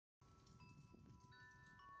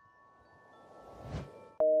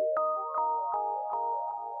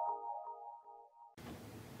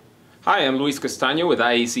Hi, I'm Luis Castaño with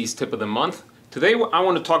IAC's Tip of the Month. Today I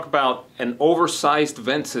want to talk about an oversized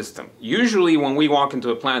vent system. Usually when we walk into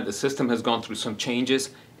a plant, the system has gone through some changes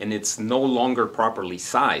and it's no longer properly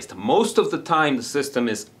sized. Most of the time the system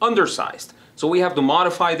is undersized. So we have to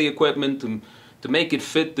modify the equipment to make it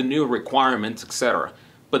fit the new requirements, etc.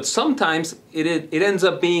 But sometimes it ends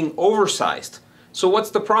up being oversized. So what's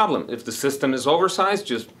the problem? If the system is oversized,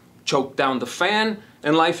 just choke down the fan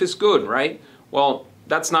and life is good, right? Well,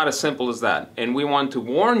 that's not as simple as that, and we want to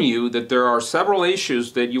warn you that there are several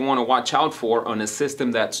issues that you want to watch out for on a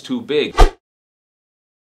system that's too big.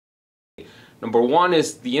 Number one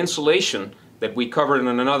is the insulation that we covered in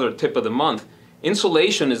another tip of the month.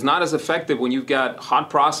 Insulation is not as effective when you've got hot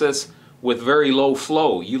process with very low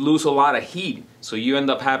flow. You lose a lot of heat, so you end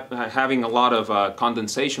up having a lot of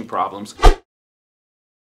condensation problems.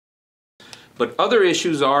 But other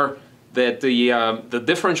issues are that the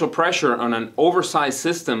differential pressure on an oversized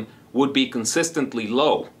system would be consistently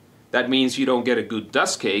low. That means you don't get a good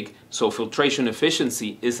dust cake, so filtration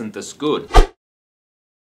efficiency isn't as good.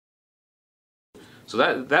 So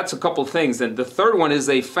that's a couple things. And the third one is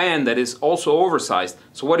a fan that is also oversized.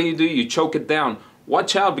 So what do? You choke it down.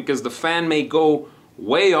 Watch out, because the fan may go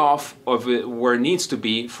way off of where it needs to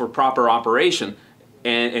be for proper operation,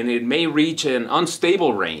 and it may reach an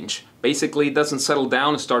unstable range. Basically, it doesn't settle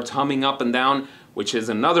down, it starts humming up and down, which is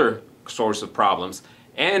another source of problems.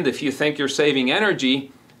 And if you think you're saving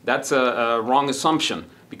energy, that's a wrong assumption,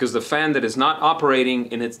 because the fan that is not operating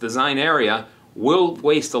in its design area will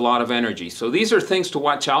waste a lot of energy. So these are things to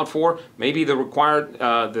watch out for. Maybe the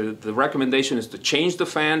recommendation is to change the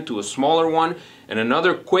fan to a smaller one, and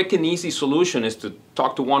another quick and easy solution is to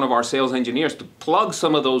talk to one of our sales engineers to plug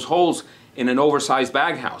some of those holes in an oversized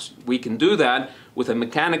baghouse. We can do that with a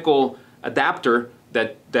mechanical adapter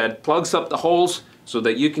that plugs up the holes so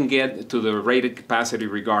that you can get to the rated capacity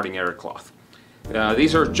regarding air cloth.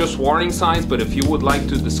 These are just warning signs, but if you would like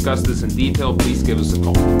to discuss this in detail, please give us a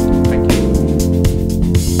call. Thank you.